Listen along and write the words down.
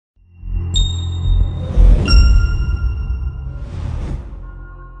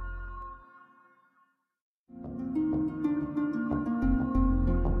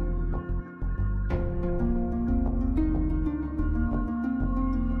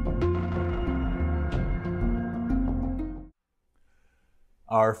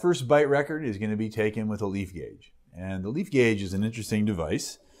Our first bite record is going to be taken with a leaf gauge. And the leaf gauge is an interesting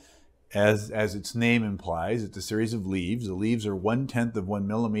device. As its name implies, it's a series of leaves. The leaves are 1/10 of 1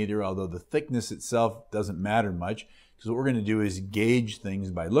 millimeter, although the thickness itself doesn't matter much, because what we're going to do is gauge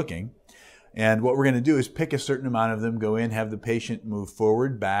things by looking. And what we're going to do is pick a certain amount of them, go in, have the patient move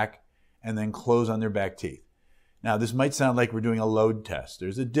forward, back, and then close on their back teeth. Now, this might sound like we're doing a load test.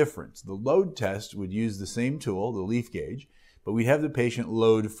 There's a difference. The load test would use the same tool, the leaf gauge, but we'd have the patient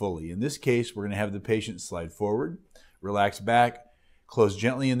load fully. In this case, we're going to have the patient slide forward, relax back, close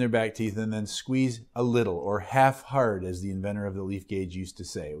gently in their back teeth, and then squeeze a little, or half hard, as the inventor of the leaf gauge used to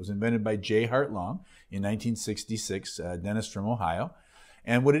say. It was invented by J. Hart Long in 1966, a dentist from Ohio.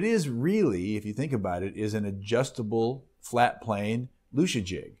 And what it is really, if you think about it, is an adjustable flat plane Lucia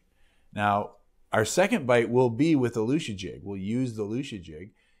jig. Now, our second bite will be with the Lucia jig. We'll use the Lucia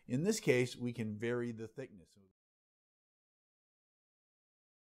jig. In this case, we can vary the thickness.